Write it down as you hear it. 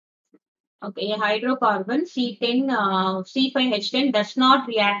Okay, a hydrocarbon C5H10 does not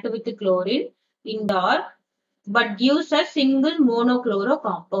react with the chlorine indoor but gives a single monochloro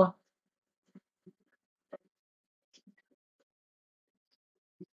compound.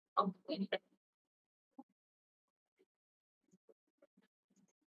 Okay.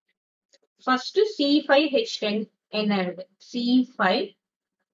 First C5H10 என்னது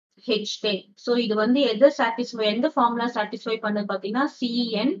C5H10. So இது வந்து எதை satisfy எந்த formula satisfy பண்ணது பார்த்தீங்கன்னா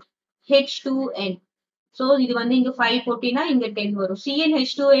CnH2n. So இது வந்து இங்க 5 போட்டீங்கன்னா இங்க 10 வரும்.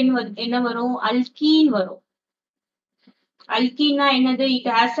 CnH2n என்ன வரும்? அல்கீன் வரும். அல்கீனா என்னது? It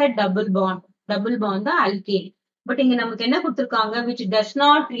has a double bond. Double bond தான் alkane. But இங்க நமக்கு என்ன கொடுத்திருக்காங்க? Which does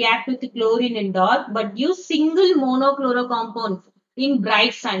not react with chlorine in dark but use single monochloro compound in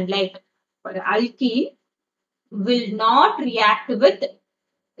bright sunlight. But alkene will not react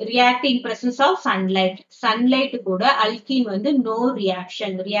in presence of sunlight. Sunlight கூட alkene வந்து no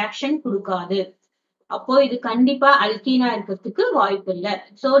reaction கொடுக்காது. அப்போ இது கண்டிப்பா அல்கீனா இருக்கிறதுக்கு வாய்ப்பு இல்ல.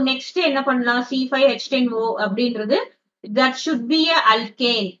 சோ நெக்ஸ்ட் என்ன பண்ணலாம்? C5H10O அப்படின்றது that should be a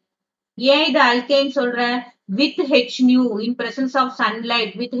alkane. ஏன் இது alkane சொல்றேன்? With H nu in presence of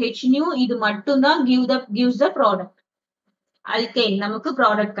sunlight with H nu இது மட்டும் தான் gives the product. Alkane நமக்கு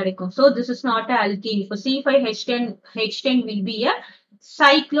product கிடைக்கும். So this is not a alkene. For C5H10 will be a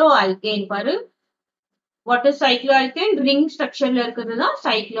cycloalkane. பாரு, what is cycloalkane? Ring structure ல இருக்கிறது தான்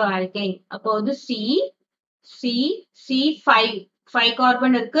cycloalkane. அப்போ வந்து C5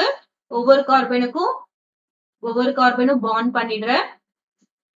 கார்பன் இருக்கு. ஒவ்வொரு கார்பனும் பாண்ட் பண்ணிடுற.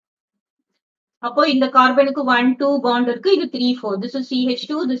 அப்போ இந்த கார்பனுக்கு 1 2 பாண்ட் இருக்கு. இது 3 4. This is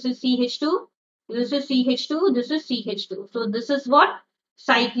CH2, this is CH2, this is CH2, this is CH2. So this is what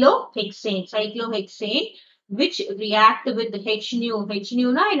cyclohexane which react with H nu. H nu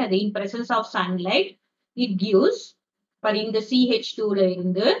na என்னது? In presence of sunlight it gives. but இந்த CH2 ல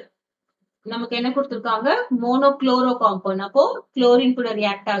இருந்து நமக்கு என்ன கொடுத்திருக்காங்க? monochloro compound. அப்போ chlorine கூட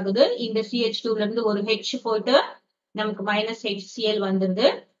react ஆகுது. இந்த CH2 ல இருந்து ஒரு H போயிட்டு நமக்கு -HCl வந்துருது.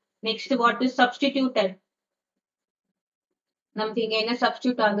 Next what is substituted? நமக்கு இங்க என்ன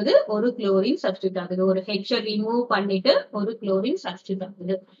சப்ஸ்டிட்யூட் ஆகுது? ஒரு chlorine சப்ஸ்டிட்யூட் ஆகுது. ஒரு H ரிமூவ் பண்ணிட்டு ஒரு chlorine சப்ஸ்டிட்யூட்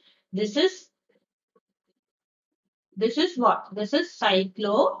ஆகுது. This is what? This is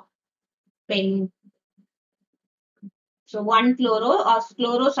cyclopen. So 1 chloro or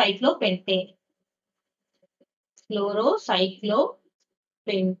chlorocyclopentane.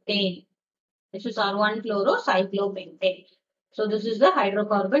 Chlorocyclopentane. This is our 1 chlorocyclopentane. So this is the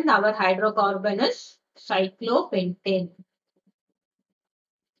hydrocarbon. Our hydrocarbon is cyclopentane.